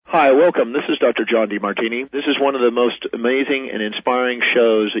Hi, welcome. This is Dr. John DeMartini. This is one of the most amazing and inspiring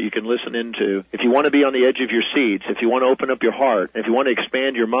shows that you can listen into. If you want to be on the edge of your seats, if you want to open up your heart, if you want to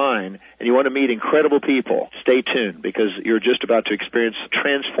expand your mind, and you want to meet incredible people, stay tuned because you're just about to experience a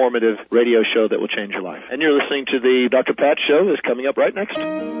transformative radio show that will change your life. And you're listening to the Dr. Pat Show that's coming up right next.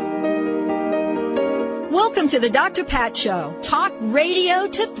 Welcome to the Dr. Pat Show. Talk radio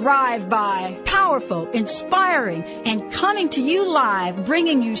to thrive by. Powerful, inspiring, and coming to you live,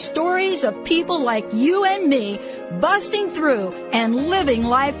 bringing you stories of people like you and me, busting through and living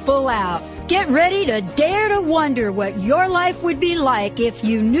life full out. Get ready to dare to wonder what your life would be like if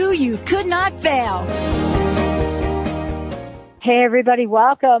you knew you could not fail. Hey, everybody,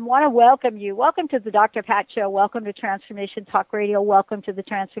 welcome. Want to welcome you. Welcome to the Dr. Pat Show. Welcome to Transformation Talk Radio. Welcome to the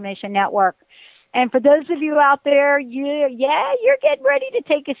Transformation Network. And for those of you out there, you're getting ready to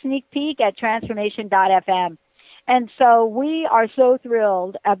take a sneak peek at transformation.fm. And so we are so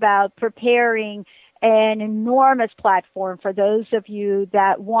thrilled about preparing an enormous platform for those of you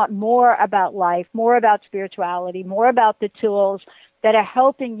that want more about life, more about spirituality, more about the tools that are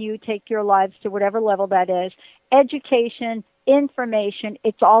helping you take your lives to whatever level that is. Education, information,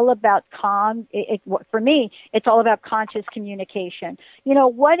 it's all about for me, it's all about conscious communication. You know,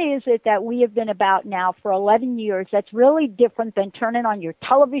 what is it that we have been about now for 11 years that's really different than turning on your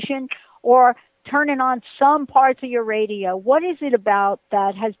television or turning on some parts of your radio? What is it about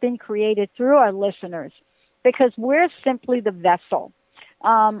that has been created through our listeners? Because we're simply the vessel.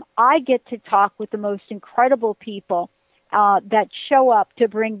 I get to talk with the most incredible people that show up to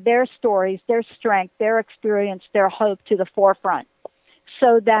bring their stories, their strength, their experience, their hope to the forefront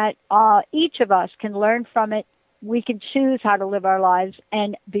so that each of us can learn from it. We can choose how to live our lives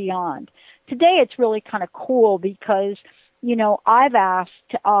and beyond. Today it's really kind of cool because, you know, I've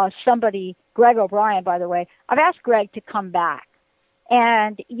asked somebody, Greg O'Brien, by the way, I've asked Greg to come back.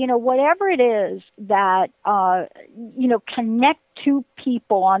 And, you know, whatever it is that, connect two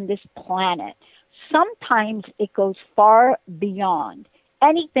people on this planet, sometimes it goes far beyond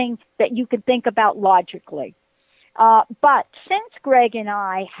anything that you could think about logically. But since Greg and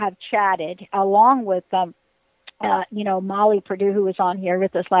I have chatted along with, Molly Purdue, who was on here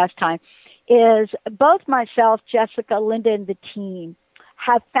with us last time, is both myself, Jessica, Linda, and the team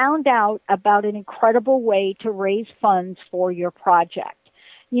have found out about an incredible way to raise funds for your project.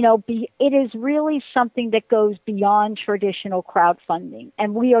 You know, it is really something that goes beyond traditional crowdfunding,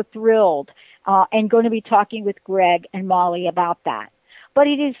 and we are thrilled and going to be talking with Greg and Molly about that. But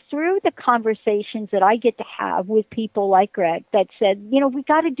it is through the conversations that I get to have with people like Greg that said, you know, we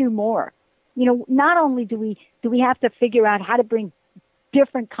got to do more. You know, not only do we have to figure out how to bring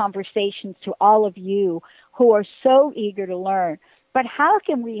different conversations to all of you who are so eager to learn, but how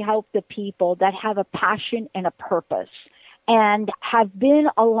can we help the people that have a passion and a purpose and have been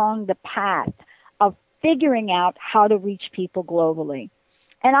along the path of figuring out how to reach people globally?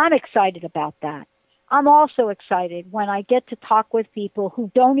 And I'm excited about that. I'm also excited when I get to talk with people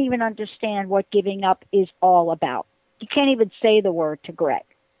who don't even understand what giving up is all about. You can't even say the word to Greg.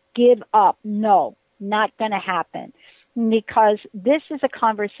 Give up. No, not going to happen. Because this is a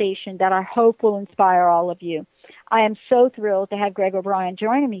conversation that I hope will inspire all of you. I am so thrilled to have Greg O'Brien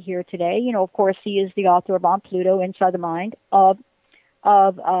joining me here today. You know, of course, he is the author of On PLUTO, Inside the Mind of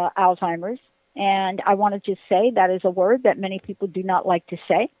Alzheimer's. And I want to just say that is a word that many people do not like to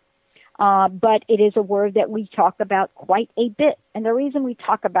say. But it is a word that we talk about quite a bit. And the reason we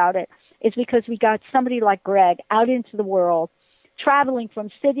talk about it is because we got somebody like Greg out into the world, traveling from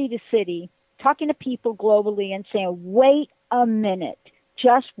city to city, talking to people globally and saying, wait a minute,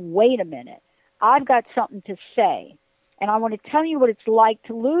 just wait a minute. I've got something to say, and I want to tell you what it's like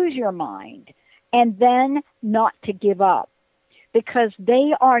to lose your mind and then not to give up, because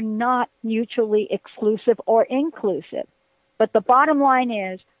they are not mutually exclusive or inclusive. But the bottom line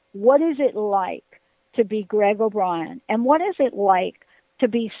is, what is it like to be Greg O'Brien? And what is it like to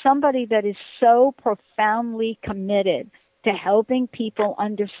be somebody that is so profoundly committed to helping people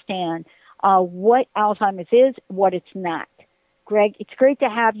understand what Alzheimer's is, what it's not? Greg, it's great to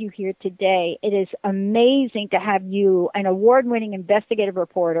have you here today. It is amazing to have you, an award-winning investigative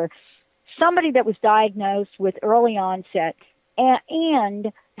reporter, somebody that was diagnosed with early onset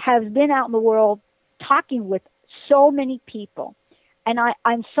and has been out in the world talking with so many people. And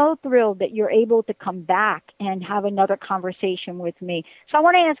I'm so thrilled that you're able to come back and have another conversation with me. So I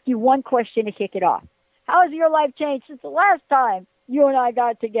want to ask you one question to kick it off. How has your life changed since the last time you and I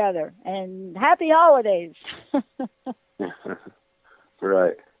got together? And happy holidays.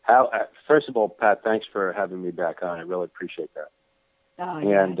 Right. First of all, Pat, thanks for having me back on. I really appreciate that. Oh,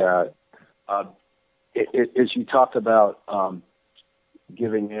 yeah. And as you talked about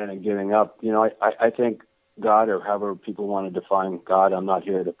giving in and giving up. You know, I think God, or however people want to define God, I'm not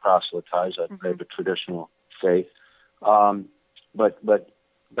here to proselytize. I have a traditional faith. But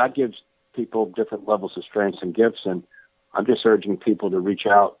God gives people different levels of strengths and gifts, and I'm just urging people to reach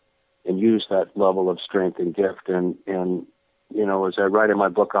out and use that level of strength and gift. And you know, as I write in my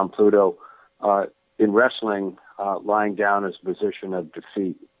book on PLUTO, in wrestling, lying down is a position of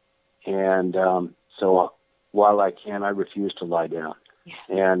defeat. And so while I can, I refuse to lie down.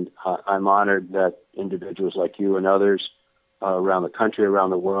 And I'm honored that individuals like you and others around the country, around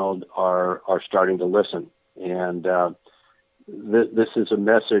the world, are starting to listen. And this is a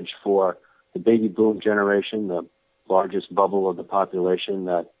message for the baby boom generation, the largest bubble of the population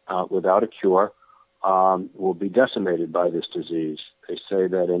that, without a cure, will be decimated by this disease. They say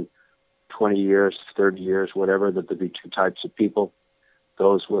that in 20 years, 30 years, whatever, that there'll be two types of people,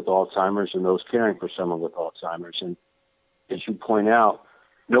 those with Alzheimer's and those caring for someone with Alzheimer's. And as you point out,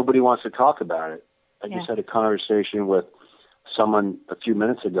 nobody wants to talk about it. I just had a conversation with someone a few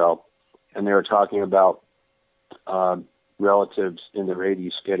minutes ago, and they were talking about relatives in their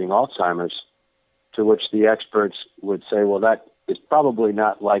 80s getting Alzheimer's, to which the experts would say, well, that is probably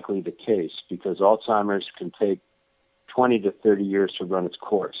not likely the case, because Alzheimer's can take 20 to 30 years to run its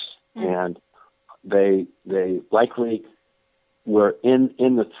course. And they likely were in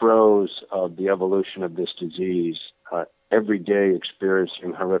the throes of the evolution of this disease, every day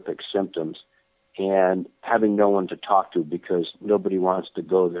experiencing horrific symptoms and having no one to talk to, because nobody wants to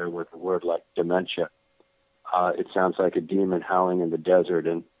go there with a word like dementia. It sounds like a demon howling in the desert.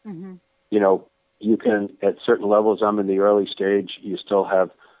 And, you know, you can, at certain levels, I'm in the early stage, you still have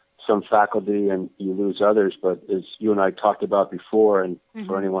some faculty and you lose others. But as you and I talked about before, and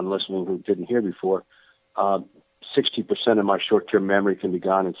for anyone listening who didn't hear before, 60% of my short-term memory can be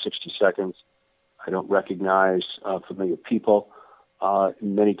gone in 60 seconds. I don't recognize familiar people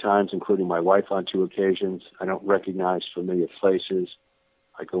many times, including my wife on 2 occasions. I don't recognize familiar places.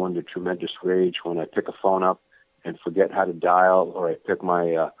 I go into tremendous rage when I pick a phone up and forget how to dial, or I pick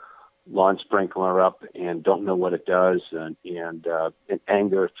my lawn sprinkler up and don't know what it does, and in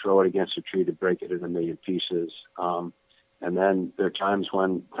anger throw it against a tree to break it in a million pieces. And then there are times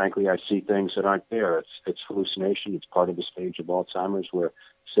when, frankly, I see things that aren't there. It's hallucination. It's part of the stage of Alzheimer's where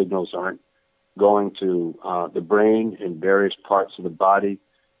signals aren't going to the brain in various parts of the body.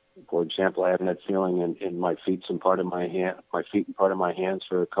 For example, I haven't had feeling in my feet and part of my hands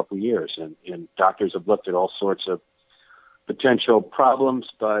for a couple of years, and doctors have looked at all sorts of potential problems,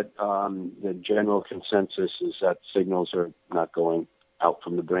 but the general consensus is that signals are not going out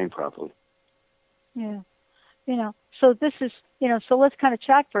from the brain properly. Yeah. You know, so this is, you know, so let's kind of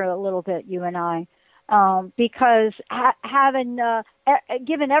chat for a little bit, you and I, because having,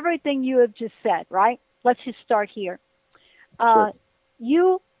 given everything you have just said, right? Let's just start here. Sure.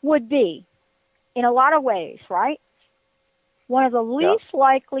 You would be, in a lot of ways, right, one of the least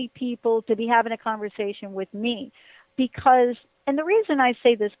likely people to be having a conversation with me, because, and the reason I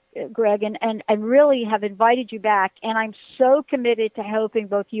say this, Greg, and really have invited you back, and I'm so committed to helping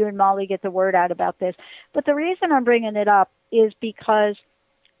both you and Molly get the word out about this, but the reason I'm bringing it up is because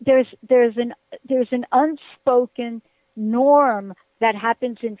there's an unspoken norm that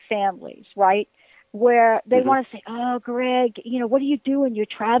happens in families, right, where they want to say, oh, Greg, you know, what are you doing? You're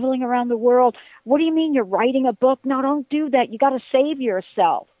traveling around the world. What do you mean you're writing a book? No, don't do that. You got to save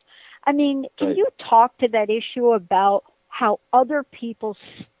yourself. I mean, can you talk to that issue about how other people's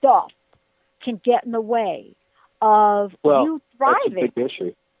stuff can get in the way of you thriving? That's a big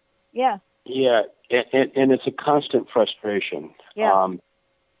issue. Yeah. Yeah, and it's a constant frustration. Yeah.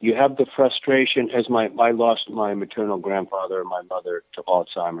 You have the frustration, as I lost my maternal grandfather and my mother to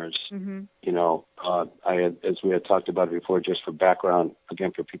Alzheimer's. You know, as we had talked about before, just for background,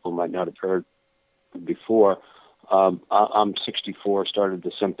 again, for people who might not have heard before, I'm 64, started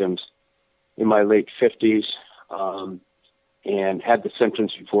the symptoms in my late 50s, and had the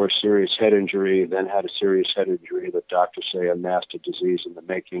symptoms before a serious head injury, then had a serious head injury that doctors say a master disease in the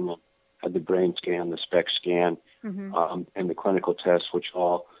making, and had the brain scan, the SPECT scan, and the clinical tests, which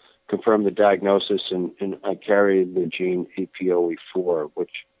all confirmed the diagnosis, and I carry the gene APOE4,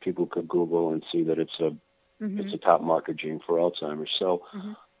 which people could Google and see that it's a top marker gene for Alzheimer's. So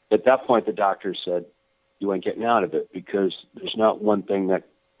at that point, the doctor said, you ain't getting out of it, because there's not one thing that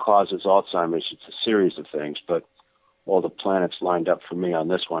causes Alzheimer's. It's a series of things, but all the planets lined up for me on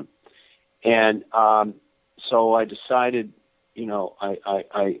this one. And so I decided, you know,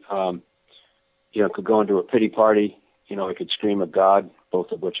 I could go into a pity party. You know, I could scream at God,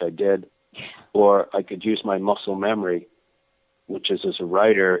 both of which I did, or I could use my muscle memory, which is as a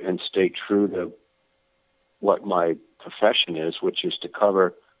writer, and stay true to what my profession is, which is to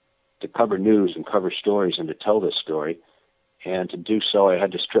cover news and cover stories and to tell this story. And to do so, I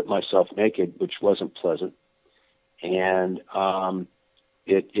had to strip myself naked, which wasn't pleasant. And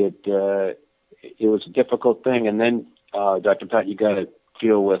it was a difficult thing. And then, Dr. Pat, you got to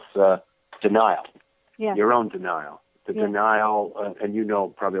deal with denial, your own denial. The denial, and you know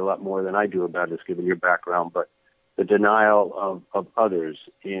probably a lot more than I do about this, given your background, but the denial of others,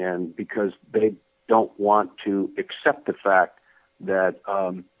 and because they don't want to accept the fact that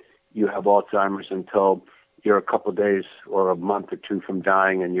you have Alzheimer's until you're a couple of days or a month or two from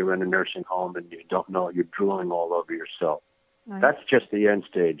dying, and you're in a nursing home and you don't know you're drooling all over yourself. Right. That's just the end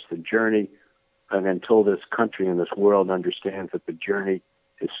stage, the journey. And until this country and this world understands that the journey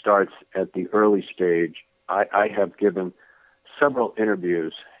starts at the early stage, I have given several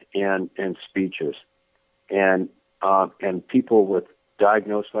interviews and speeches, and people with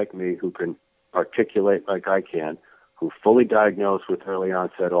diagnosed like me who can articulate like I can, who fully diagnosed with early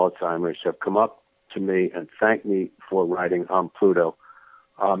onset Alzheimer's, have come up to me and thanked me for writing on PLUTO.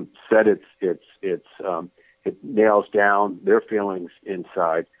 Said it nails down their feelings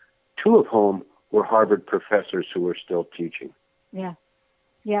inside. Two of whom were Harvard professors who are still teaching. Yeah.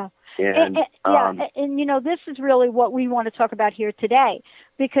 Yeah. And you know, this is really what we want to talk about here today,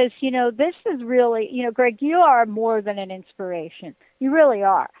 because, you know, this is really, you know, Greg, you are more than an inspiration. You really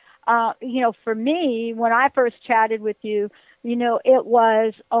are. You know, for me, when I first chatted with you, you know, it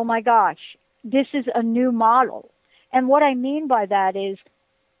was, oh my gosh, this is a new model. And what I mean by that is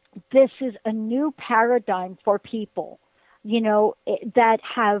this is a new paradigm for people, you know, that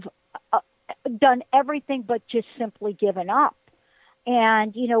have done everything but just simply given up.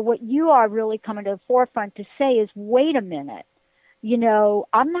 And, you know, what you are really coming to the forefront to say is, wait a minute, you know,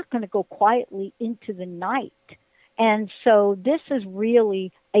 I'm not going to go quietly into the night. And so this is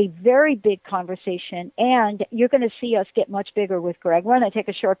really a very big conversation, and you're going to see us get much bigger with Greg. We're going to take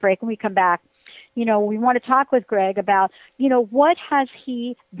a short break. When we come back, you know, we want to talk with Greg about, you know, what has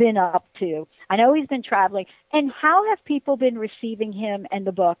he been up to? I know he's been traveling. And how have people been receiving him and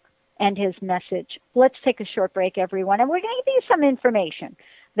the book and his message? Let's take a short break, everyone. And we're going to give you some information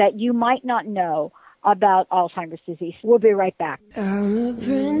that you might not know about Alzheimer's disease. We'll be right back. I'm a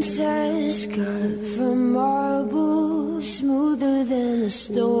princess cut from marble, smoother than a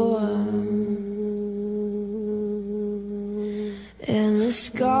storm. And the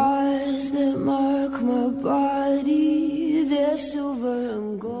scars that mark my body, they're silver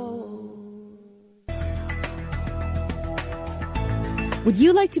and gold. Would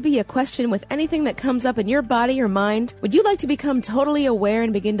you like to be a question with anything that comes up in your body or mind? Would you like to become totally aware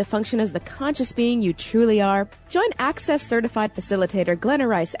and begin to function as the conscious being you truly are? Join Access Certified Facilitator Glenna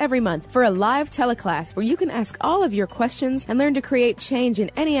Rice every month for a live teleclass where you can ask all of your questions and learn to create change in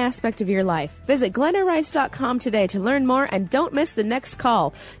any aspect of your life. Visit glennarice.com today to learn more, and don't miss the next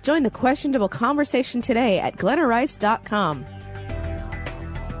call. Join the questionable conversation today at glennarice.com.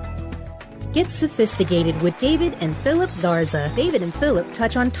 Get sophisticated with David and Philip Zarza. David and Philip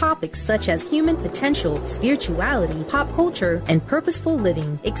touch on topics such as human potential, spirituality, pop culture, and purposeful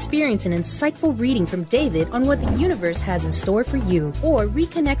living. Experience an insightful reading from David on what the universe has in store for you, or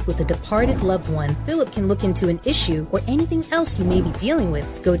reconnect with a departed loved one. Philip can look into an issue or anything else you may be dealing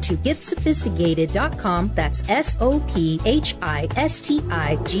with. Go to getsophisticated.com. That's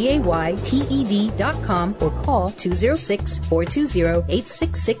SOPHISTIGAYTED.com, or call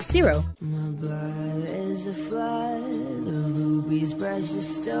 206-420-8660. My blood is a flood of rubies,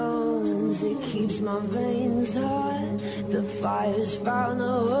 precious stones. It keeps my veins hot. The fire's found a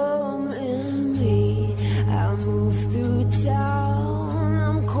home in me. I move through town.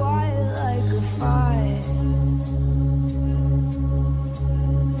 I'm quiet like a fire.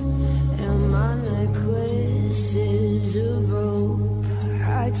 And my necklace is of rope.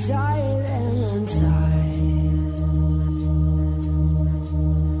 I tie it and untie.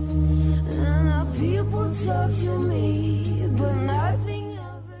 People talk to me, but nothing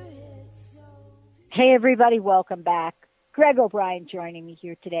ever hits. Hey, everybody, welcome back. Greg O'Brien joining me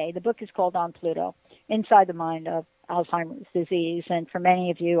here today. The book is called On PLUTO, Inside the Mind of Alzheimer's Disease. And for many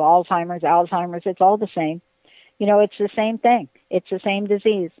of you, Alzheimer's, it's all the same. You know, it's the same thing. It's the same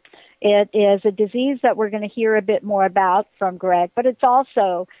disease. It is a disease that we're going to hear a bit more about from Greg, but it's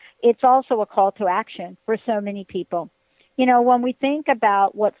also a call to action for so many people. You know, when we think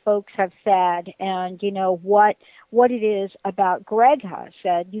about what folks have said and, you know, what it is about Greg has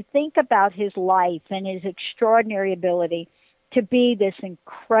said, you think about his life and his extraordinary ability to be this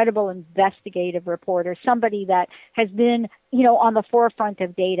incredible investigative reporter, somebody that has been, you know, on the forefront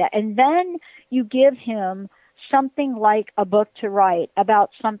of data. And then you give him something like a book to write about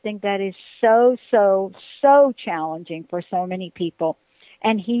something that is so challenging for so many people.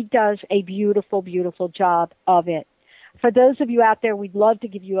 And he does a beautiful, beautiful job of it. For those of you out there, we'd love to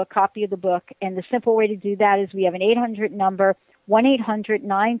give you a copy of the book. And the simple way to do that is we have an 800 number,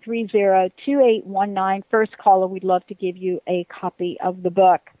 1-800-930-2819. First caller, we'd love to give you a copy of the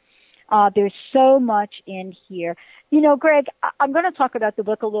book. There's so much in here. You know, Greg, I'm going to talk about the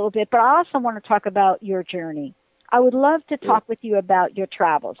book a little bit, but I also want to talk about your journey. I would love to talk with you about your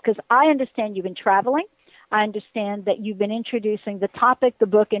travels, because I understand you've been traveling. I understand that you've been introducing the topic, the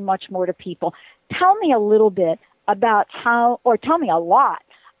book, and much more to people. Tell me a little bit about tell me a lot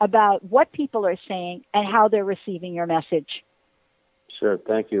about what people are saying and how they're receiving your message. Sure,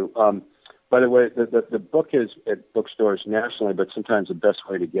 thank you. By the way, the book is at bookstores nationally, but sometimes the best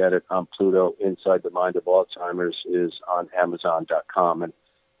way to get it on PLUTO, Inside the Mind of Alzheimer's, is on Amazon.com, and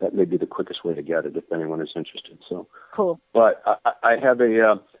that may be the quickest way to get it if anyone is interested. So cool. But I have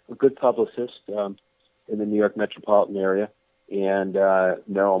a good publicist in the New York metropolitan area, and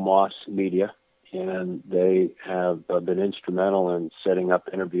Merrill Moss Media, and they have been instrumental in setting up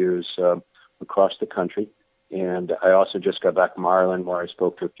interviews across the country. And I also just got back from Ireland, where I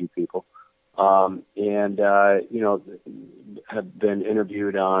spoke to a few people. Have been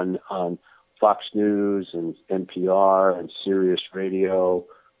interviewed on Fox News and NPR and Sirius Radio,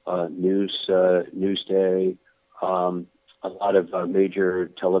 Newsday, a lot of major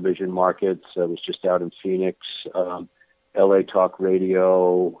television markets. I was just out in Phoenix, LA Talk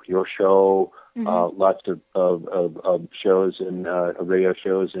Radio, your show, lots of shows and radio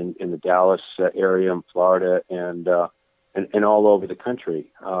shows in the Dallas area in Florida and all over the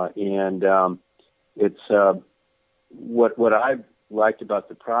country. It's what I've liked about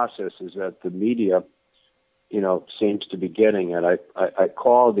the process is that the media, seems to be getting it. I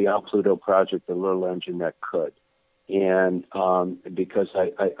call the PLUTO project the little engine that could. And because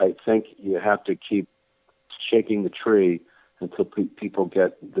I think you have to keep shaking the tree until people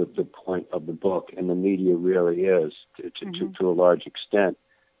get the point of the book, and the media really is to a large extent.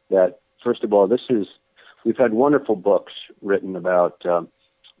 That first of all, we've had wonderful books written about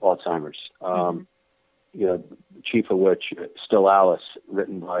Alzheimer's. Chief of which, Still Alice,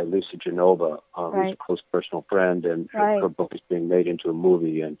 written by Lisa Genova, who's a close personal friend, and her book is being made into a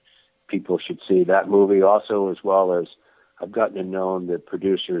movie, and people should see that movie also, as well as I've gotten to know the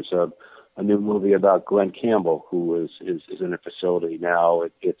producers of a new movie about Glenn Campbell, who is in a facility now.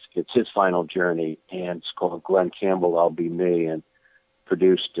 It's his final journey, and it's called Glenn Campbell, I'll Be Me, and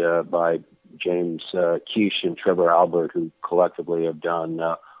produced by James Quiche and Trevor Albert, who collectively have done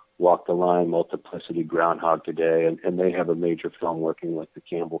Walk the Line, Multiplicity, Groundhog Day, and they have a major film working with the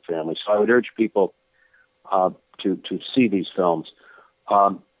Campbell family. So I would urge people to see these films.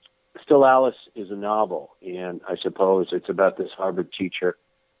 Still Alice is a novel, and I suppose it's about this Harvard teacher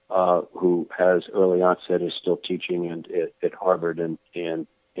who has early onset, is still teaching at Harvard, and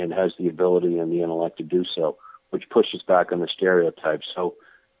has the ability and the intellect to do so, which pushes back on the stereotypes. So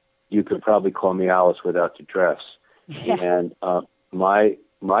you could probably call me Alice without the dress. Yeah. And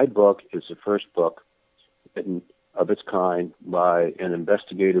my book is the first book written of its kind by an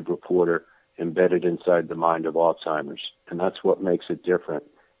investigative reporter embedded inside the mind of Alzheimer's, and that's what makes it different.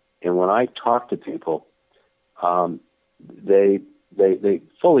 And when I talk to people, they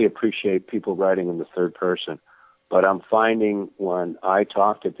fully appreciate people writing in the third person. But I'm finding when I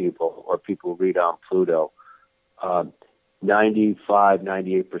talk to people or people read on PLUTO,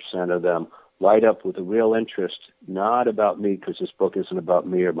 98% of them light up with a real interest, not about me, because this book isn't about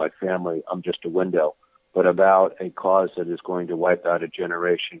me or my family, I'm just a window, but about a cause that is going to wipe out a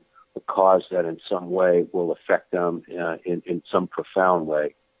generation, a cause that in some way will affect them in some profound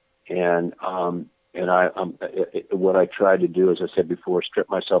way. And what I try to do, as I said before, strip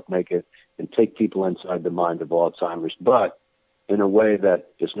myself naked and take people inside the mind of Alzheimer's, but in a way that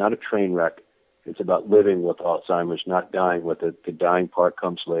is not a train wreck. It's about living with Alzheimer's, not dying with it. The dying part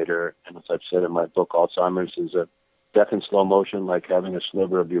comes later. And as I've said in my book, Alzheimer's is a death in slow motion, like having a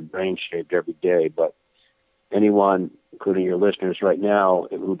sliver of your brain shaved every day. But anyone, including your listeners right now,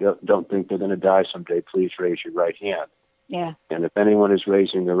 who don't think they're going to die someday, please raise your right hand. Yeah. And if anyone is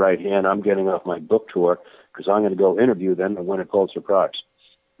raising their right hand, I'm getting off my book tour because I'm going to go interview them and win a Pulitzer Prize.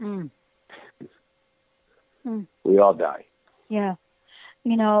 We all die. Yeah.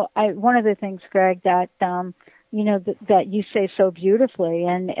 One of the things, Greg, that that you say so beautifully,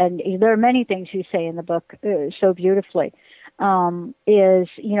 and there are many things you say in the book so beautifully, is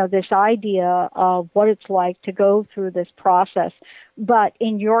this idea of what it's like to go through this process. But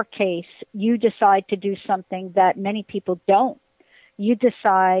in your case, you decide to do something that many people don't. You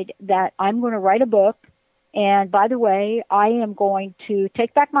decide that I'm going to write a book, And by the way, I am going to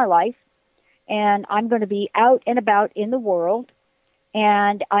take back my life, and I'm going to be out and about in the world,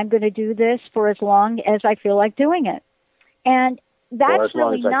 and I'm going to do this for as long as I feel like doing it. And that's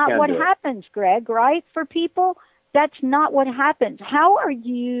really not what happens, Greg, right? For people, that's not what happens. How are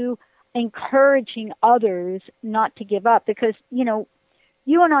you encouraging others not to give up? Because, you know,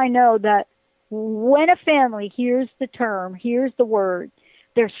 you and I know that when a family hears the term, hears the word,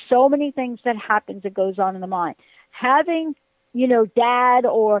 there's so many things that happens that goes on in the mind. Having, you know, dad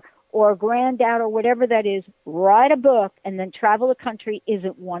or granddad or whatever that is, write a book and then travel the country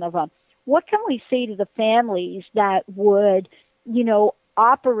isn't one of them. What can we say to the families that would, you know,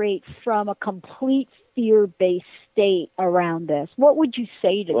 operate from a complete fear-based state around this? What would you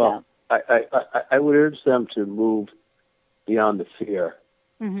say to them? I would urge them to move beyond the fear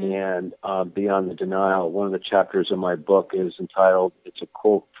and beyond the denial. One of the chapters of my book is entitled, it's a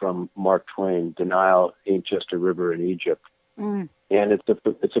quote from Mark Twain, "Denial ain't just a river in Egypt." And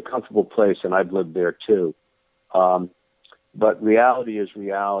it's a comfortable place, and I've lived there too. But reality is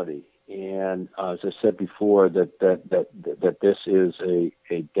reality. And as I said before, that this is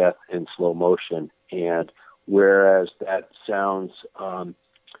a death in slow motion. And whereas that sounds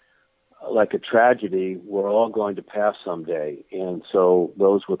like a tragedy, we're all going to pass someday. And so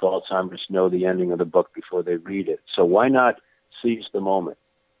those with Alzheimer's know the ending of the book before they read it. So why not seize the moment?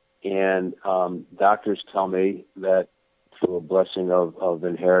 And doctors tell me that through a blessing of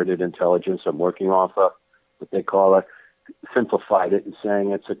inherited intelligence, I'm working off what they call simplified it and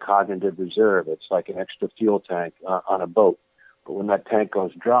saying it's a cognitive reserve. It's like an extra fuel tank on a boat. But when that tank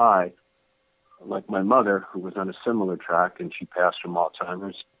goes dry, like my mother, who was on a similar track and she passed from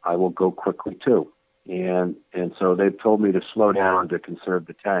Alzheimer's, I will go quickly too. And so they've told me to slow down to conserve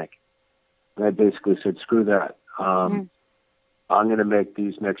the tank. And I basically said, screw that. I'm going to make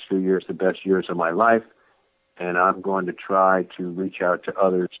these next few years the best years of my life, and I'm going to try to reach out to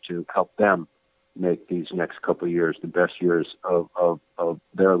others to help them make these next couple of years the best years of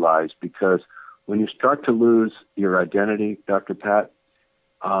their lives. Because when you start to lose your identity, Dr. Pat,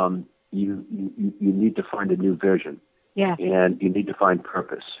 you need to find a new vision. Yeah. And you need to find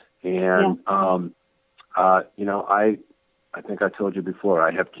purpose. And, you know, I think I told you before,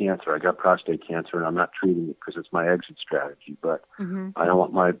 I have cancer. I got prostate cancer, and I'm not treating it because it's my exit strategy. But I don't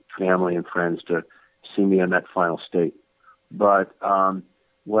want my family and friends to see me in that final state. But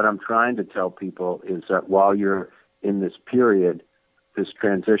what I'm trying to tell people is that while you're in this period, this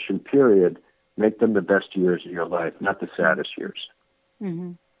transition period, make them the best years of your life, not the saddest years.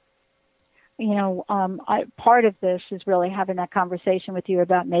 You know, part of this is really having that conversation with you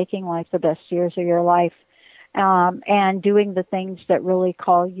about making life the best years of your life, and doing the things that really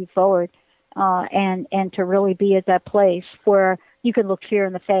call you forward, and to really be at that place where you can look fear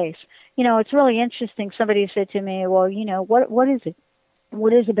in the face. You know, it's really interesting. Somebody said to me, well, you know, what is it?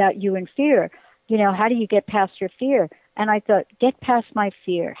 What is about you and fear? You know, how do you get past your fear? And I thought, get past my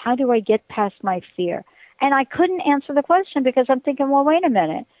fear. How do I get past my fear? And I couldn't answer the question because I'm thinking, well, wait a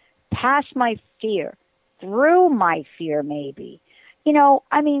minute. Past my fear, through my fear, maybe. You know,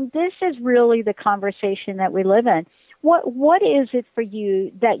 I mean, this is really the conversation that we live in. What is it for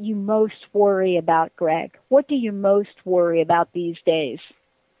you that you most worry about, Greg? What do you most worry about these days?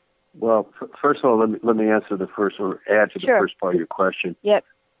 Well, first of all, let me answer the first, or add to the first part of your question. Yep.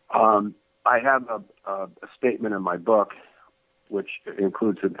 I have a statement in my book, which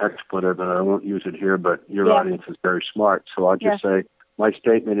includes an expletive, and I won't use it here, but your audience is very smart, so I'll just say, my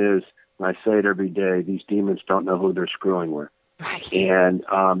statement is, and I say it every day, these demons don't know who they're screwing with. Right. And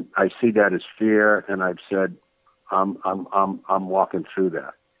I see that as fear, and I've said, I'm walking through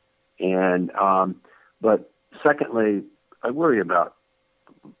that. And but secondly, I worry about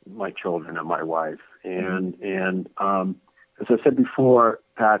my children and my wife. And as I said before,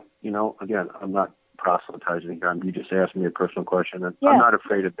 Pat, you know, again, I'm not proselytizing here. You just asked me a personal question. And I'm not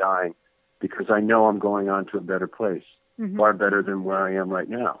afraid of dying because I know I'm going on to a better place, far better than where I am right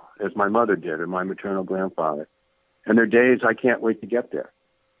now, as my mother did and my maternal grandfather. And there are days I can't wait to get there.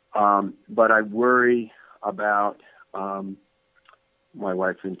 But I worry about my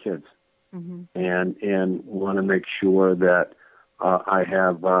wife and kids, and want to make sure that I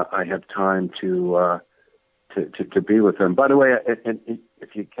have time to be with them. By the way, and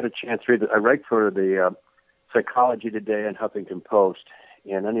if you get a chance to read it, I write for the Psychology Today and Huffington Post,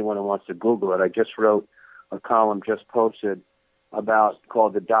 and anyone who wants to Google it, I just wrote a column just posted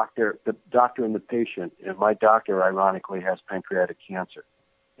called the doctor and the patient. And my doctor, ironically, has pancreatic cancer.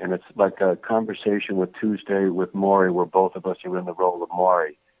 And it's like a conversation with Tuesday with Maury, where both of us are in the role of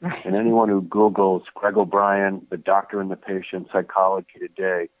Maury. And anyone who Googles Greg O'Brien, the doctor and the patient, Psychology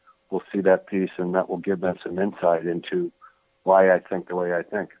Today, will see that piece, and that will give them some insight into why I think the way I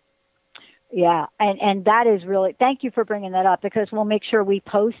think. Yeah, and that is really, thank you for bringing that up, because we'll make sure we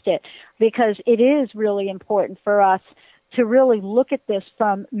post it, because it is really important for us to really look at this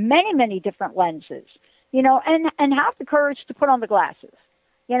from many, many different lenses, you know, and have the courage to put on the glasses.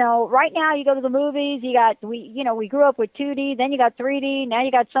 You know, right now you go to the movies, we grew up with 2D, then you got 3D, now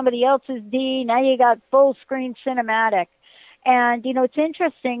you got somebody else's D, now you got full screen cinematic. And, you know, it's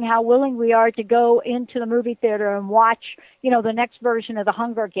interesting how willing we are to go into the movie theater and watch, you know, the next version of the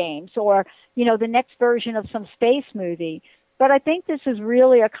Hunger Games, or, you know, the next version of some space movie. But I think this is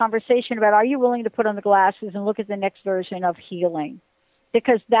really a conversation about, are you willing to put on the glasses and look at the next version of healing?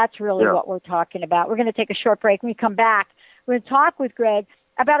 Because that's really what we're talking about. We're going to take a short break. When we come back, we're going to talk with Greg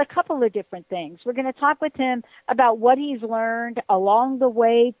about a couple of different things. We're going to talk with him about what he's learned along the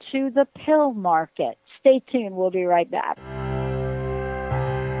way to the pill market. Stay tuned. We'll be right back.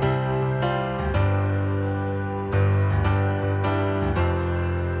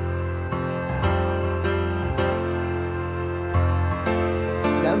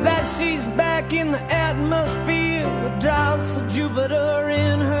 That she's back in the atmosphere with drops of Jupiter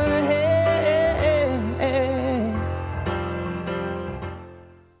in her head.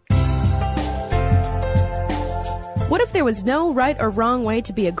 What if there was no right or wrong way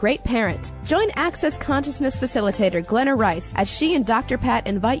to be a great parent? Join Access Consciousness Facilitator Glenna Rice as she and Dr. Pat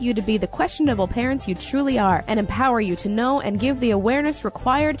invite you to be the questionable parents you truly are and empower you to know and give the awareness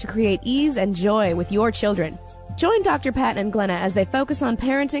required to create ease and joy with your children. Join Dr. Pat and Glenna as they focus on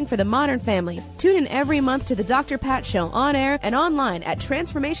parenting for the modern family. Tune in every month to the Dr. Pat Show on air and online at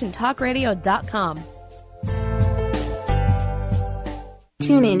transformationtalkradio.com.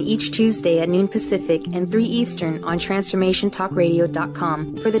 Tune in each Tuesday at noon Pacific and 3 Eastern on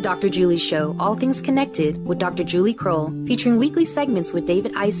TransformationTalkRadio.com for the Dr. Julie Show, All Things Connected with Dr. Julie Kroll, featuring weekly segments with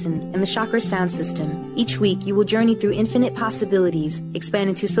David Eisen and the Chakra Sound System. Each week, you will journey through infinite possibilities, expand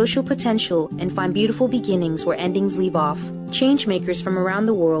into social potential, and find beautiful beginnings where endings leave off. Changemakers from around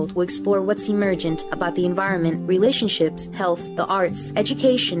the world will explore what's emergent about the environment, relationships, health, the arts,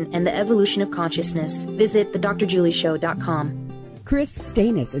 education, and the evolution of consciousness. Visit thedrjulieshow.com. Chris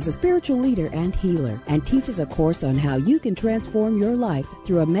Stanis is a spiritual leader and healer and teaches a course on how you can transform your life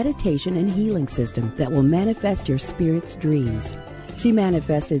through a meditation and healing system that will manifest your spirit's dreams. She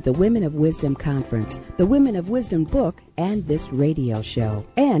manifested the Women of Wisdom Conference, the Women of Wisdom book, and this radio show.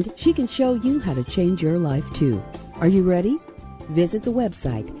 And she can show you how to change your life too. Are you ready? Visit the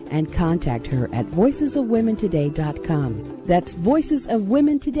website and contact her at voicesofwomentoday.com. That's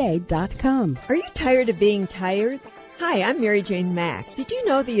voicesofwomentoday.com. Are you tired of being tired? Hi, I'm Mary Jane Mack. Did you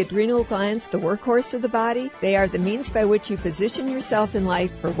know the adrenal glands, the workhorse of the body? They are the means by which you position yourself in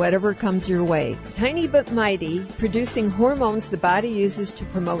life for whatever comes your way. Tiny but mighty, producing hormones the body uses to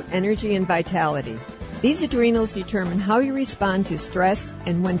promote energy and vitality. These adrenals determine how you respond to stress,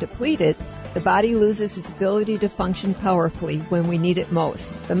 and when depleted, the body loses its ability to function powerfully when we need it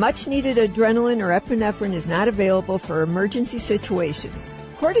most. The much-needed adrenaline or epinephrine is not available for emergency situations.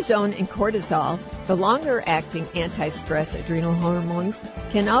 Cortisone and cortisol, the longer-acting anti-stress adrenal hormones,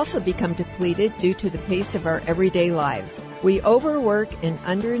 can also become depleted due to the pace of our everyday lives. We overwork, and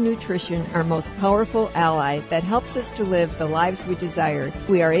undernutrition, our most powerful ally that helps us to live the lives we desire.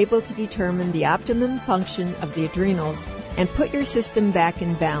 We are able to determine the optimum function of the adrenals and put your system back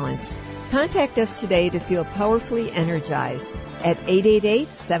in balance. Contact us today to feel powerfully energized at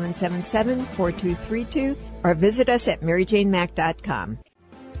 888-777-4232 or visit us at maryjanemack.com.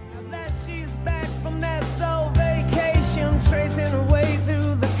 Tracing her way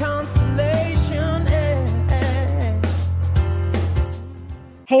through the constellation.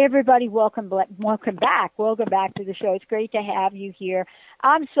 Hey everybody, welcome back to the show. It's great to have you here.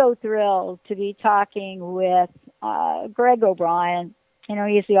 I'm so thrilled to be talking with Greg O'Brien. You know,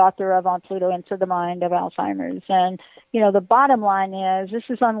 he's the author of On PLUTO Into the Mind of Alzheimer's. And, you know, the bottom line is this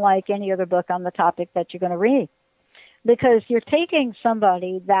is unlike any other book on the topic that you're going to read, because you're taking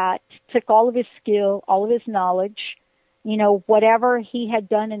somebody that took all of his skill, all of his knowledge, you know, whatever he had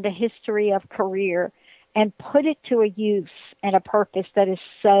done in the history of career, and put it to a use and a purpose that is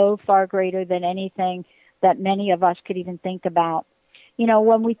so far greater than anything that many of us could even think about. You know,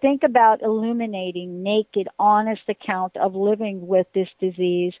 when we think about illuminating, naked, honest account of living with this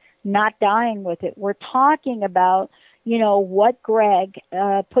disease, not dying with it, we're talking about, you know, what Greg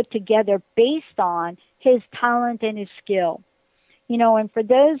put together based on his talent and his skill. You know, and for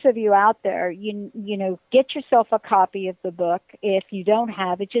those of you out there, you know, get yourself a copy of the book. If you don't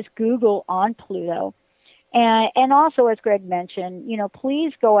have it, just Google On PLUTO And also, as Greg mentioned,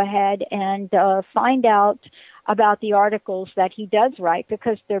 please go ahead and find out about the articles that he does write,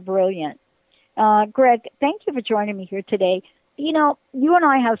 because they're brilliant. Greg, thank you for joining me here today. You and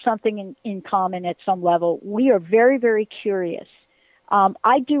I have something in common at some level. We are very, very curious.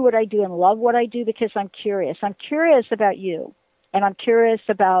 I do what I do and love what I do because I'm curious. I'm curious about you, and I'm curious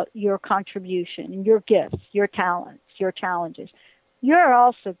about your contribution and your gifts, your talents, your challenges. You're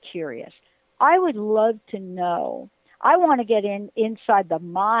also curious. I would love to know. I want to get inside the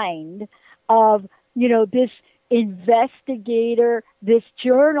mind of, this investigator, this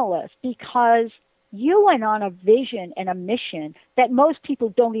journalist, because you went on a vision and a mission that most people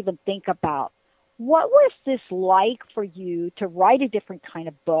don't even think about. What was this like for you to write a different kind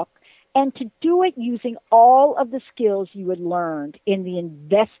of book and to do it using all of the skills you had learned in the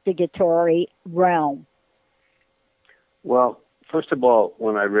investigatory realm? Well, first of all,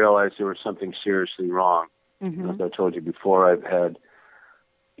 when I realized there was something seriously wrong, as I told you before, I've had,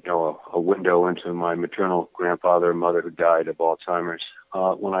 a window into my maternal grandfather and mother who died of Alzheimer's.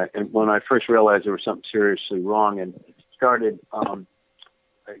 When I first realized there was something seriously wrong and started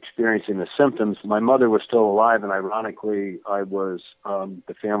experiencing the symptoms, my mother was still alive, and ironically, I was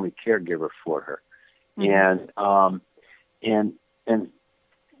the family caregiver for her. And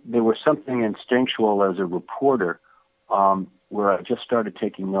there was something instinctual as a reporter where I just started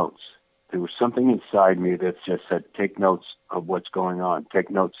taking notes. There was something inside me that just said, take notes of what's going on. Take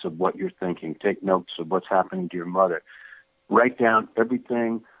notes of what you're thinking. Take notes of what's happening to your mother. Write down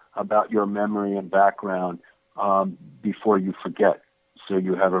everything about your memory and background before you forget, so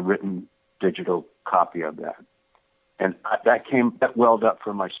you have a written digital copy of that. And that welled up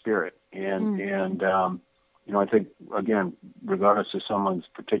from my spirit. And I think, again, regardless of someone's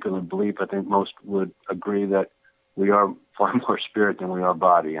particular belief, I think most would agree that we are far more spirit than we are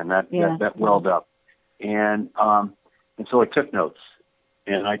body, and that welled up. And so I took notes,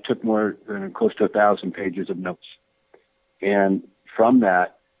 and I took more than close to 1,000 pages of notes. And from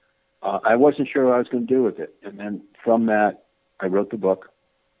that, I wasn't sure what I was going to do with it. And then from that, I wrote the book.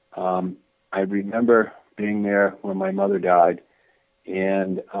 I remember being there when my mother died,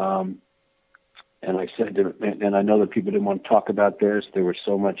 and I said, and I know that people didn't want to talk about this. There was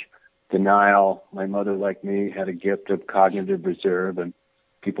so much denial. My mother, like me, had a gift of cognitive reserve, and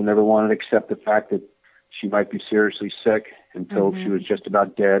people never wanted to accept the fact that she might be seriously sick until she was just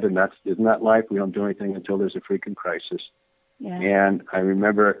about dead. And isn't that life? We don't do anything until there's a freaking crisis. Yeah. And I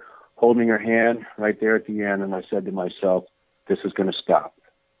remember holding her hand right there at the end, and I said to myself, this is going to stop.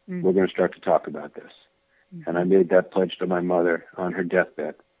 We're going to start to talk about this. And I made that pledge to my mother on her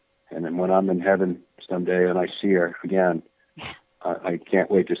deathbed. And then when I'm in heaven someday and I see her again, I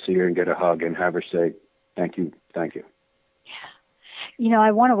can't wait to see her and get a hug and have her say, thank you, thank you. Yeah.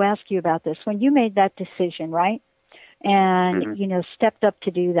 I want to ask you about this. When you made that decision, right, and, stepped up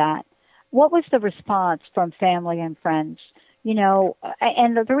to do that, what was the response from family and friends?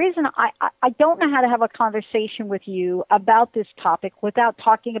 And the reason I don't know how to have a conversation with you about this topic without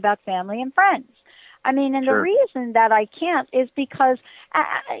talking about family and friends. I mean, and the reason that I can't is because,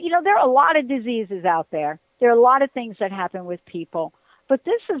 there are a lot of diseases out there. There are a lot of things that happen with people. But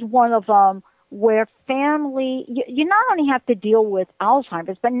this is one of them where family, you not only have to deal with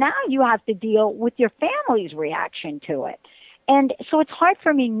Alzheimer's, but now you have to deal with your family's reaction to it. And so it's hard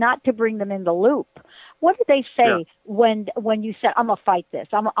for me not to bring them in the loop. What did they say when you said, I'm going to fight this,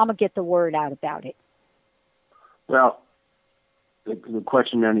 I'm going to get the word out about it? Well, the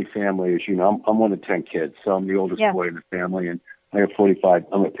question in any family is, I'm one of 10 kids, so I'm the oldest boy in the family, and I have 45.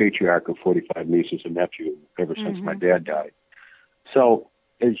 I'm a patriarch of 45 nieces and nephews ever since my dad died. So,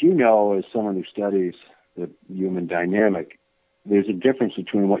 as you know, as someone who studies the human dynamic, there's a difference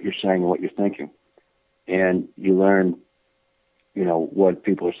between what you're saying and what you're thinking. And you learn, what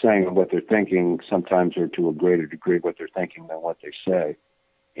people are saying and what they're thinking sometimes are to a greater degree what they're thinking than what they say.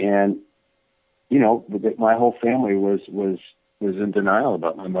 And, my whole family was in denial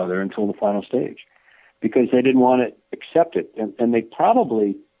about my mother until the final stage, because they didn't want to accept it. And they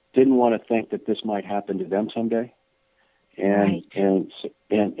probably didn't want to think that this might happen to them someday. And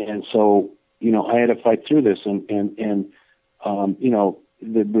so, I had to fight through this and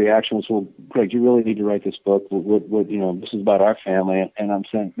the reaction was, well, Greg, you really need to write this book. This is about our family. And I'm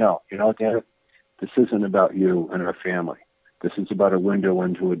saying, no, Dad, this isn't about you and our family. This is about a window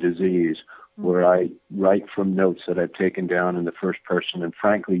into a disease where I write from notes that I've taken down in the first person. And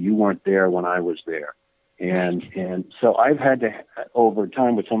frankly, you weren't there when I was there. And so I've had to, over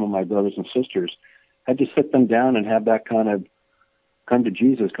time with some of my brothers and sisters, had to sit them down and have that kind of come to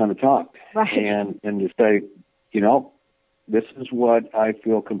Jesus kind of talk. Right. And to say, this is what I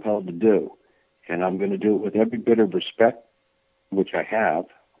feel compelled to do. And I'm going to do it with every bit of respect, which I have,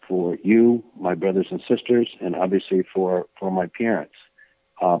 for you, my brothers and sisters, and obviously for my parents,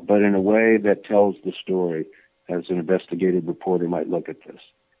 but in a way that tells the story as an investigative reporter might look at this.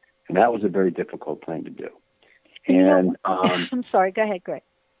 And that was a very difficult thing to do. And I'm sorry, go ahead, Greg.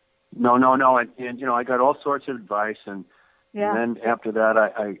 No. And I got all sorts of advice, and then after that,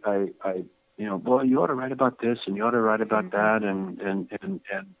 I well, you ought to write about this, and you ought to write about that, and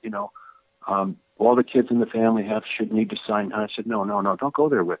all the kids in the family should need to sign. And I said, no, don't go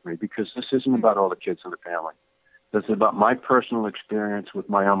there with me, because this isn't about all the kids in the family. This is about my personal experience with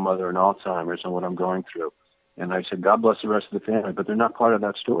my own mother and Alzheimer's and what I'm going through. And I said, God bless the rest of the family, but they're not part of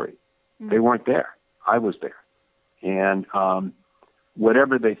that story. They weren't there. I was there. And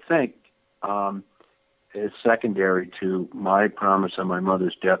whatever they think is secondary to my promise on my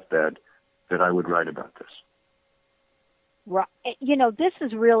mother's deathbed that I would write about this. Right. This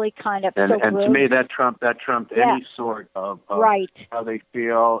is really kind of and to me that trumped any sort of how they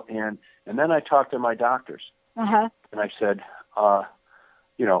feel. And then I talked to my doctors, and I said, I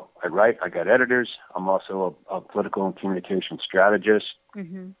write. I got editors. I'm also a political and communication strategist. I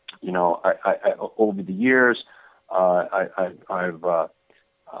over the years, I've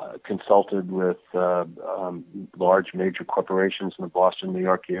consulted with large major corporations in the Boston, New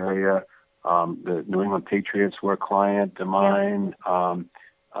York area. The New England Patriots were a client of mine.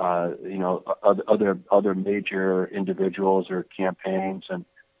 Other major individuals or campaigns, and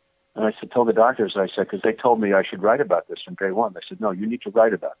I said, told the doctors, because they told me I should write about this from day one. They said, no, you need to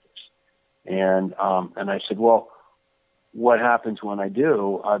write about this. And I said, well, what happens when I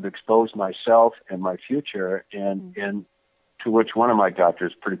do? I've exposed myself and my future, and to which one of my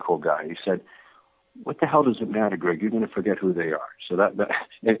doctors, pretty cool guy, he said, what the hell does it matter, Greg? You're going to forget who they are. So that's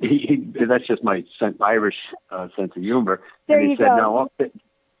just my Irish sense of humor. There and he you said, go. no,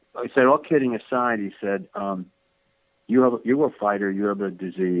 I said, all kidding aside, he said, you're a fighter, you have a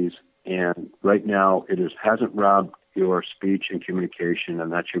disease, and right now hasn't robbed your speech and communication,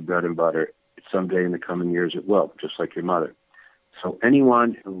 and that's your bread and butter. Someday in the coming years it will, just like your mother. So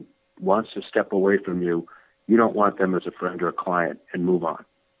anyone who wants to step away from you, you don't want them as a friend or a client, and move on.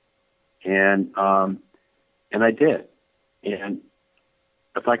 And I did. And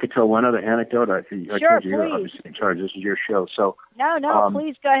if I could tell one other anecdote, I told you, you're obviously in charge. This is your show. So No,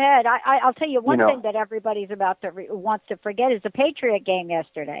 please go ahead. I'll tell you one thing that everybody's about to wants to forget is the Patriot game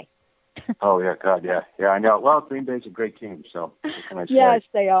yesterday. Oh yeah, God, yeah, I know. Well, Green Bay's a great team, so what can I say? Yes,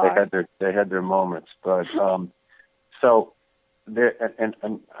 they are. They had their moments, but so there, and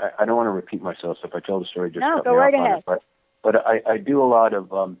I don't want to repeat myself. So if I tell the story, just cut go me right off ahead. on it. But I do a lot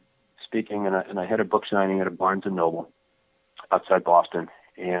of speaking, and I had a book signing at a Barnes and Noble outside Boston,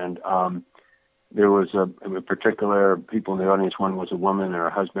 and there was a particular people in the audience. One was a woman and her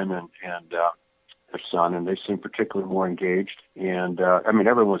husband and their son, and they seemed particularly more engaged. And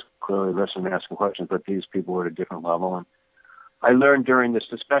everyone was clearly listening and asking questions, but these people were at a different level. And I learned during this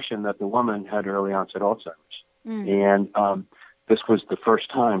discussion that the woman had early onset Alzheimer's, and this was the first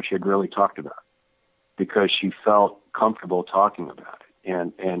time she had really talked about it, because she felt comfortable talking about it.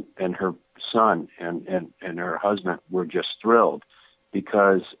 And her son and her husband were just thrilled,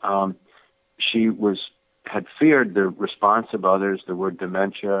 because she had feared the response of others, the word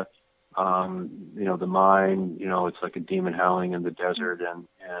dementia, the mind, it's like a demon howling in the desert, and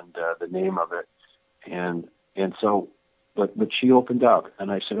the name of it. And so, but she opened up,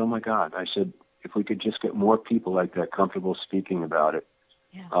 and I said, oh my God, I said, if we could just get more people like that comfortable speaking about it,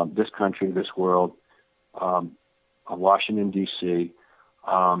 this country, this world, Washington, D.C.,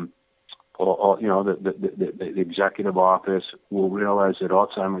 the executive office will realize that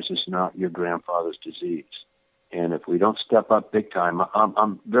Alzheimer's is not your grandfather's disease. And if we don't step up big time,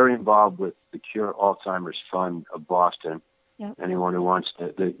 I'm very involved with the Cure Alzheimer's Fund of Boston. Yep. Anyone who wants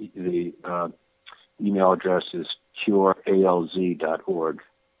the email address is curealz.org.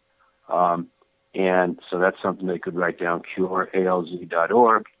 And so that's something they could write down,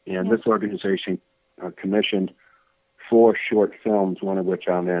 curealz.org. And this organization commissioned 4 short films, one of which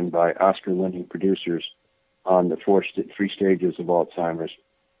I'm in, by Oscar-winning producers on the 3 stages of Alzheimer's.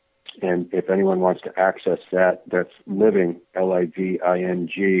 And if anyone wants to access that, that's living,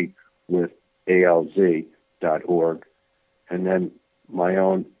 LIVING, with ALZ.org. And then my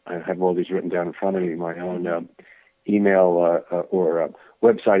own, I have all these written down in front of me, my own email or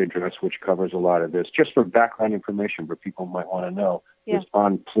website address, which covers a lot of this, just for background information for people who might want to know, is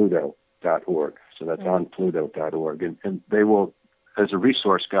on PLUTO.org. So that's on PLUTO.org. And they will, as a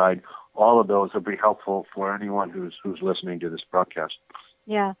resource guide, all of those will be helpful for anyone who's listening to this broadcast.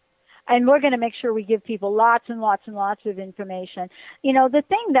 Yeah. and we're going to make sure we give people lots and lots and lots of information. The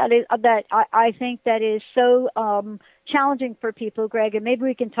thing that I think that is so challenging for people, Greg, and maybe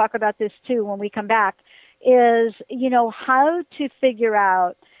we can talk about this too when we come back, is, how to figure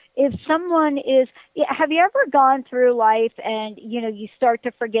out if someone is, have you ever gone through life and, you start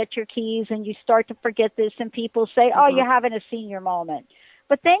to forget your keys and you start to forget this and people say, oh, you're having a senior moment.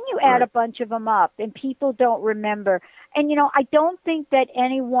 But then you add a bunch of them up and people don't remember. And, I don't think that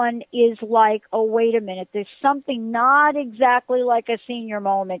anyone is like, oh, wait a minute, there's something not exactly like a senior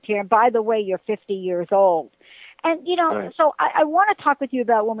moment here. And by the way, you're 50 years old. And, so I want to talk with you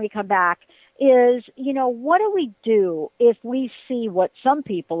about when we come back is, what do we do if we see what some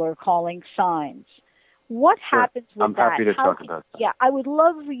people are calling signs? What happens with I'm that? happy to talk about that. Yeah, I would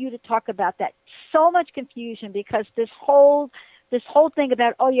love for you to talk about that. So much confusion because this whole thing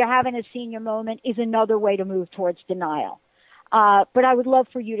about, oh, you're having a senior moment is another way to move towards denial. But I would love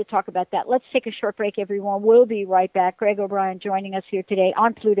for you to talk about that. Let's take a short break, everyone. We'll be right back. Greg O'Brien joining us here today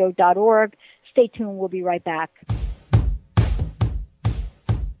on Pluto.org. Stay tuned. We'll be right back.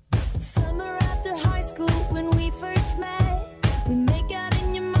 Summer after high school when we first met, we make out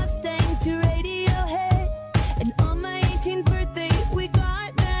in your Mustang to Radiohead. And on my 18th birthday, we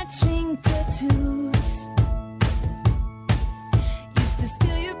got matching tattoos. Used to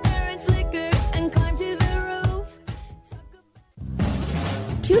steal your parents' liquor and climb to the roof.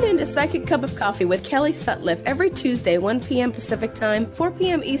 Tune in to Psychic Cup of Coffee with Kelly Sutliff every Tuesday, 1 p.m. Pacific Time, 4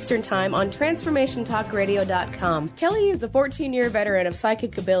 p.m. Eastern Time on TransformationTalkRadio.com. Kelly is a 14-year veteran of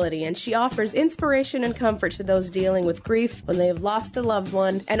psychic ability, and she offers inspiration and comfort to those dealing with grief when they have lost a loved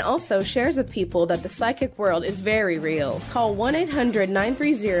one, and also shares with people that the psychic world is very real. Call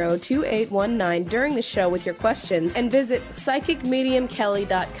 1-800-930-2819 during the show with your questions, and visit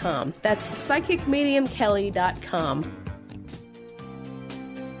PsychicMediumKelly.com. That's PsychicMediumKelly.com.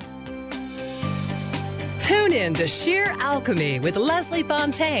 Tune in to Sheer Alchemy with Leslie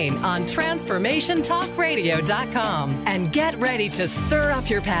Fontaine on TransformationTalkRadio.com and get ready to stir up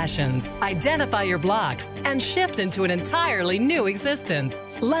your passions, identify your blocks, and shift into an entirely new existence.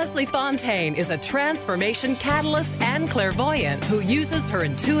 Leslie Fontaine is a transformation catalyst and clairvoyant who uses her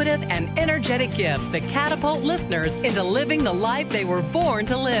intuitive and energetic gifts to catapult listeners into living the life they were born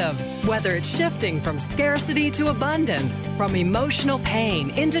to live. Whether it's shifting from scarcity to abundance, from emotional pain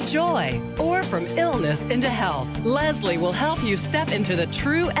into joy, or from illness into health, Leslie will help you step into the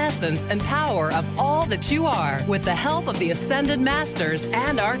true essence and power of all that you are with the help of the Ascended Masters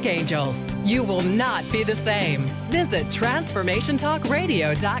and Archangels. You will not be the same. Visit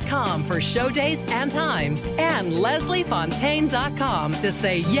TransformationTalkRadio.com for show dates and times and LeslieFontaine.com to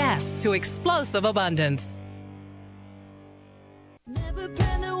say yes to explosive abundance. Never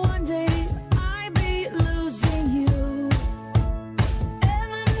planned that one day I'd be losing you. In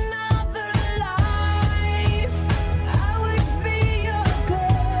another life, I would be your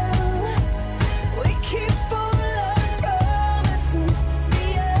girl. We keep all our promises,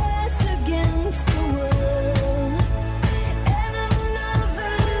 be us against the world. In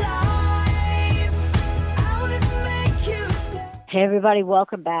another life, I would make you stay. Hey, everybody,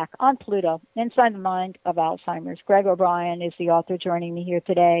 welcome back on Pluto, Inside the Mind of Alzheimer's. Greg O'Brien is the author joining me here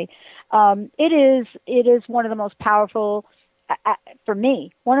today. It is one of the most powerful, for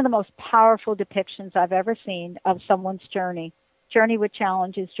me, one of the most powerful depictions I've ever seen of someone's journey with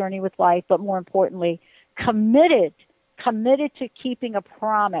challenges, journey with life, but more importantly, committed to keeping a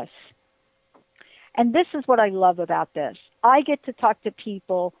promise. And this is what I love about this. I get to talk to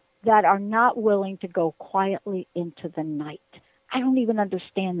people that are not willing to go quietly into the night. I don't even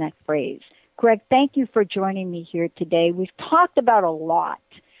understand that phrase. Greg, thank you for joining me here today. We've talked about a lot.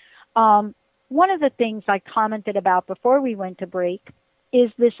 One of the things I commented about before we went to break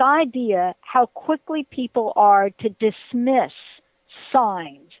is this idea how quickly people are to dismiss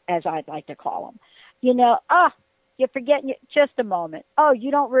signs, as I'd like to call them. You're forgetting just a moment. Oh,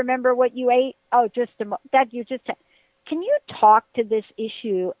 you don't remember what you ate? Oh, just a moment. Can you talk to this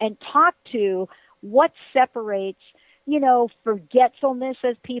issue and talk to what separates forgetfulness,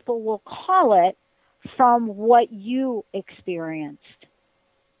 as people will call it, from what you experienced?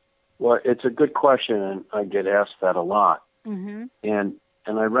 Well, it's a good question, and I get asked that a lot. Mm-hmm. And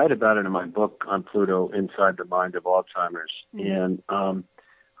I write about it in my book on Pluto, Inside the Mind of Alzheimer's. Mm-hmm. And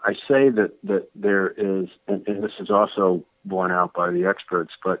I say that there is, and this is also borne out by the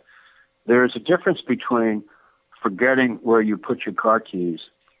experts, but there is a difference between forgetting where you put your car keys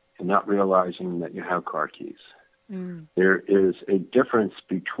and not realizing that you have car keys. Mm. There is a difference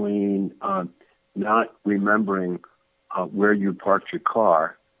between not remembering where you parked your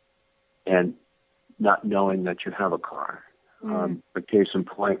car and not knowing that you have a car. The case in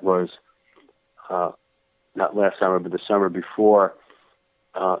point was not last summer, but the summer before.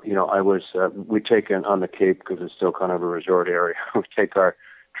 I was we take on the Cape, because it's still kind of a resort area. We take our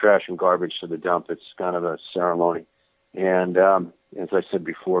trash and garbage to the dump. It's kind of a ceremony, and as I said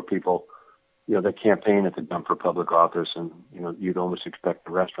before, people, they campaign at the dump for public office, and you'd almost expect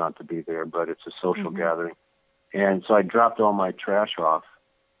the restaurant to be there, but it's a social gathering. And so I dropped all my trash off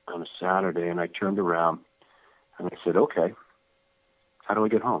on a Saturday, and I turned around and I said, "Okay, how do I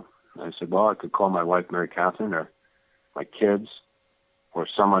get home?" And I said, "Well, I could call my wife, Mary Catherine, or my kids, or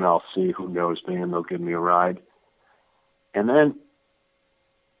someone I'll see who knows me, and they'll give me a ride." And then,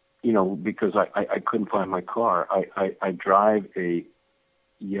 because I couldn't find my car, I drive a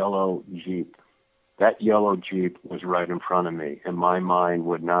yellow Jeep. That yellow Jeep was right in front of me, and my mind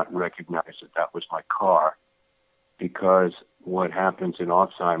would not recognize that was my car, because what happens in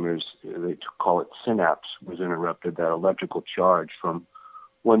Alzheimer's, they call it synapse, was interrupted, that electrical charge from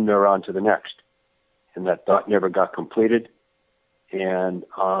one neuron to the next. And that thought never got completed, and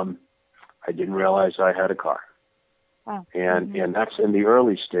I didn't realize I had a car. Wow. And that's in the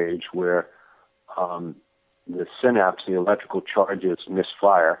early stage where the synapse, the electrical charges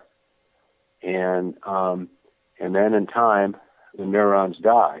misfire, and then in time the neurons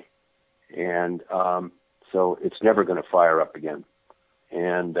die, and so it's never going to fire up again.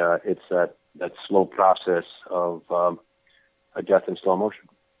 And it's that slow process of a death in slow motion.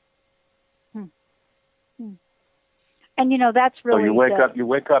 And that's really. So you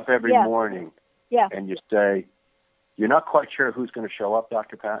wake up every morning, and you say, you're not quite sure who's going to show up,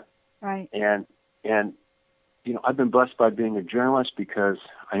 Dr. Pat. Right. And I've been blessed by being a journalist, because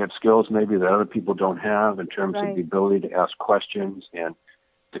I have skills maybe that other people don't have in terms of the ability to ask questions and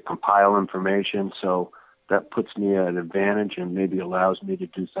to compile information. So that puts me at an advantage and maybe allows me to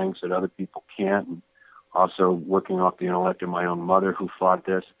do things that other people can't. And also working off the intellect of my own mother, who fought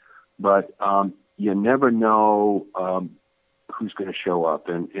this. But you never know who's going to show up.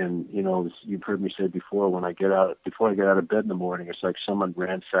 And you've heard me say before, before I get out of bed in the morning, it's like someone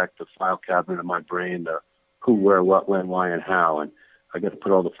ransacked the file cabinet of my brain, the who, where, what, when, why, and how. And I got to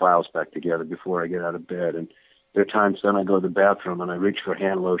put all the files back together before I get out of bed. And there are times then I go to the bathroom and I reach for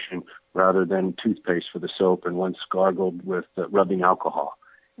hand lotion rather than toothpaste for the soap, and once gargled with rubbing alcohol.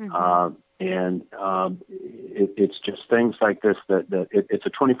 It's just things like this that it's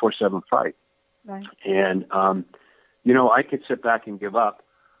a 24/7 fight. Right. And, I could sit back and give up.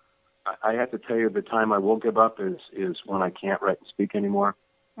 I have to tell you, the time I will give up is when I can't write and speak anymore.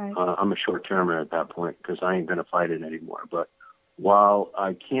 Right. I'm a short-termer at that point, because I ain't going to fight it anymore. But while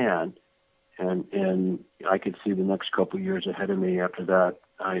I can, and I could see the next couple of years ahead of me after that,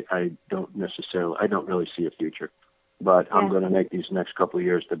 I don't really see a future. But I'm going to make these next couple of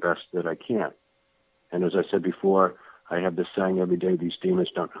years the best that I can. And as I said before, I have this saying every day: these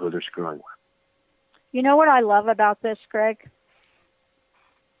demons don't know who they're screwing with. You know what I love about this, Greg?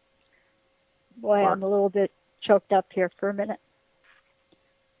 Boy, I'm a little bit choked up here for a minute.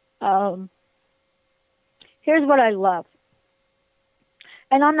 Here's what I love.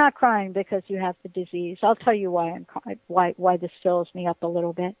 And I'm not crying because you have the disease. I'll tell you why I'm crying, why this fills me up a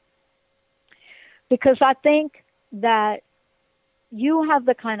little bit. Because I think that you have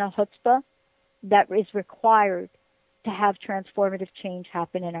the kind of chutzpah that is required to have transformative change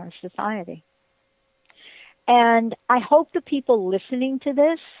happen in our society. And I hope the people listening to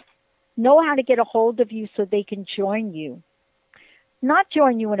this know how to get a hold of you so they can join you. Not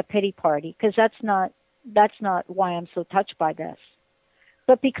join you in a pity party, because that's not why I'm so touched by this.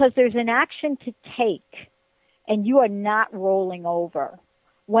 But because there's an action to take, and you are not rolling over.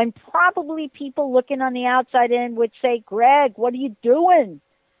 When probably people looking on the outside in would say, Greg, what are you doing?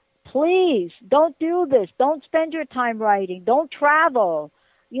 Please, don't do this. Don't spend your time writing. Don't travel.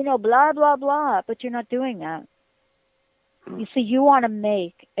 Blah, blah, blah. But you're not doing that. You see, you want to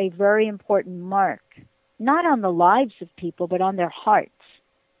make a very important mark, not on the lives of people, but on their hearts.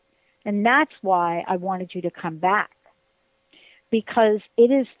 And that's why I wanted you to come back. Because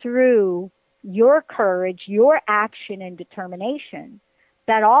it is through your courage, your action and determination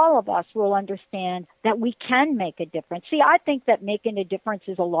that all of us will understand that we can make a difference. See, I think that making a difference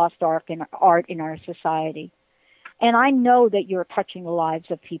is a lost art in our society. And I know that you're touching the lives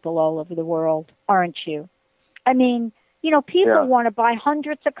of people all over the world, aren't you? I mean, people want to buy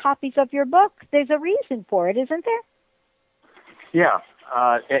hundreds of copies of your book. There's a reason for it, isn't there? Yeah,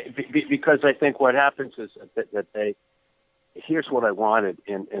 because I think what happens is that they, here's what I wanted,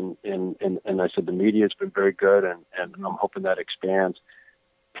 and I said the media's been very good, and I'm hoping that expands.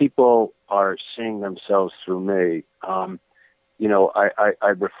 People are seeing themselves through me. I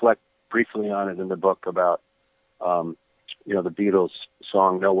reflect briefly on it in the book about the Beatles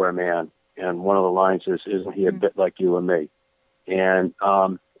song Nowhere Man, and one of the lines is, "Isn't he a bit like you and me?" And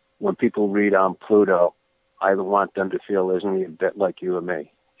when people read on PLUTO, I want them to feel, "Isn't he a bit like you and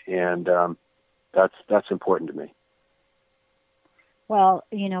me?" And that's important to me. Well,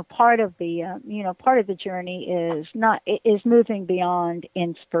 part of the journey is moving beyond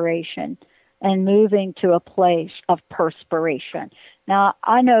inspiration and moving to a place of perspiration. Now,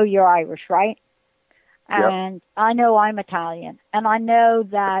 I know you're Irish, right? And yep. I know I'm Italian, and I know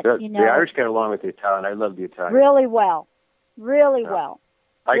that the Irish get along with the Italian. I love the Italian really well, really well.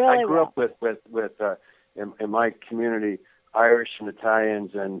 I grew up with in my community, Irish and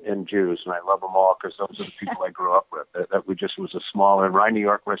Italians and Jews, and I love them all because those are the people I grew up with. That we just was a small in Rye, New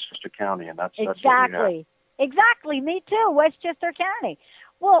York, Westchester County, and that's exactly. Me too, Westchester County.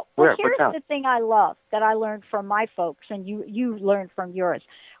 Well, here's the thing I love that I learned from my folks, and you learned from yours.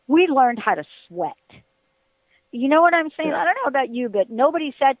 We learned how to sweat. You know what I'm saying? Yeah. I don't know about you, but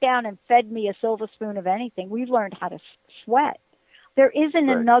nobody sat down and fed me a silver spoon of anything. We learned how to sweat. There isn't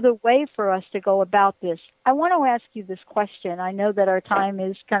another way for us to go about this. I want to ask you this question. I know that our time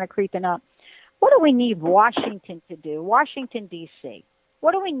is kind of creeping up. What do we need Washington to do? Washington, D.C.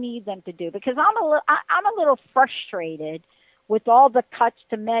 What do we need them to do? Because I'm a little frustrated with all the cuts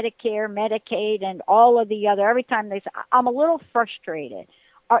to Medicare, Medicaid, and all of the other. Every time they say, I'm a little frustrated.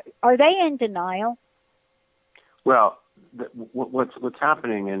 Are they in denial? Well, what's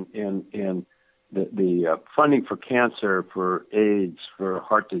happening in the funding for cancer, for AIDS, for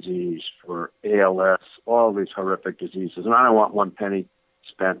heart disease, for ALS, all these horrific diseases, and I don't want one penny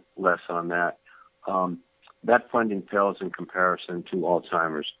spent less on that. That funding pales in comparison to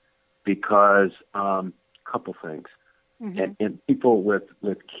Alzheimer's because couple things. Mm-hmm. And people with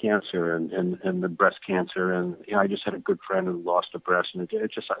cancer and the breast cancer, and I just had a good friend who lost a breast, and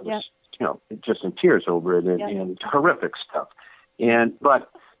it just I was just in tears over it, and horrific stuff.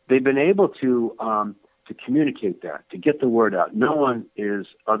 But they've been able to communicate that, to get the word out. No one is,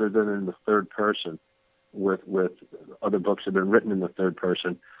 other than in the third person, with other books have been written in the third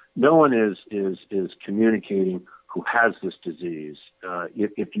person. No one is communicating who has this disease.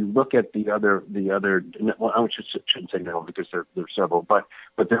 If you look at the other, well, I shouldn't say no because there are several, but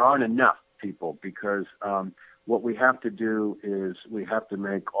there aren't enough people because what we have to do is we have to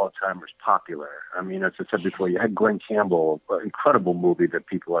make Alzheimer's popular. I mean, as I said before, you had Glenn Campbell, an incredible movie that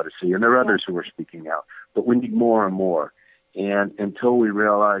people ought to see, and there are others who are speaking out, but we need more and more. And until we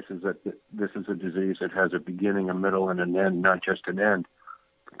realize is that this is a disease that has a beginning, a middle, and an end, not just an end,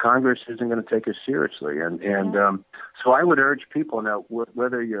 Congress isn't going to take us seriously. So I would urge people now,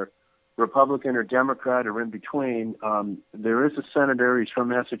 whether you're Republican or Democrat or in between, there is a senator, he's from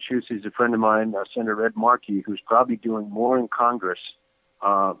Massachusetts, a friend of mine, Senator Ed Markey, who's probably doing more in Congress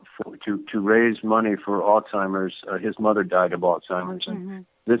to raise money for Alzheimer's. His mother died of Alzheimer's, and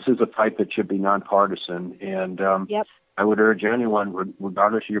this is a fight that should be nonpartisan. And I would urge anyone,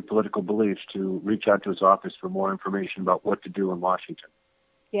 regardless of your political beliefs, to reach out to his office for more information about what to do in Washington.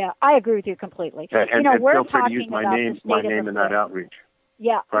 Yeah, I agree with you completely. And we're feel free to use my name in that outreach.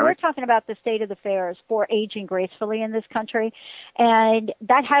 Yeah, we're talking about the state of affairs for aging gracefully in this country, and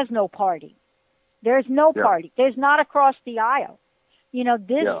that has no party. There's no party. There's not across the aisle.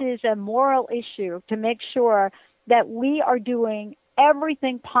 This is a moral issue to make sure that we are doing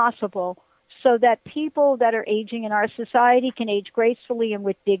everything possible so that people that are aging in our society can age gracefully and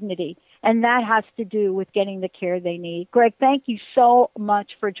with dignity. And that has to do with getting the care they need. Greg, thank you so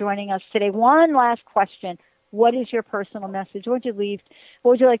much for joining us today. One last question. What is your personal message? What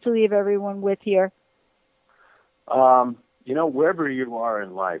would you like to leave everyone with here? Wherever you are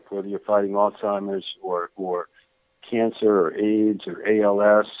in life, whether you're fighting Alzheimer's or cancer or AIDS or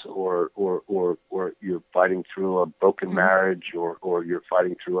ALS or you're fighting through a broken marriage or you're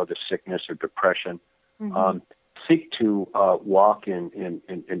fighting through other sickness or depression, seek to walk in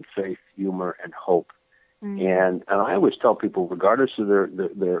faith, humor, and hope. And I always tell people, regardless of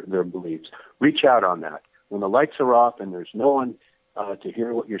their beliefs, reach out on that. When the lights are off and there's no one to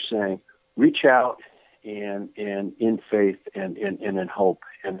hear what you're saying, reach out and in faith and in hope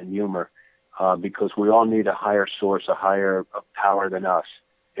and in humor, because we all need a higher source, a higher power than us,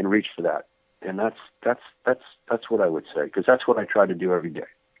 and reach for that. And that's what I would say, because that's what I try to do every day.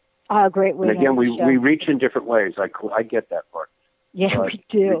 Great way. And again, we reach in different ways. I get that part. Yeah, we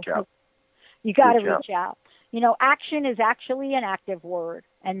do. Reach out. You got to reach out. Action is actually an active word,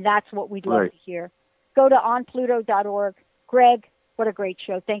 and that's what we'd love to hear. Go to onpluto.org. Greg, what a great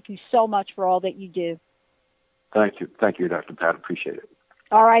show. Thank you so much for all that you do. Thank you, Dr. Pat. Appreciate it.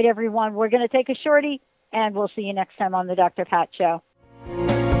 All right, everyone. We're going to take a shorty, and we'll see you next time on the Dr. Pat Show.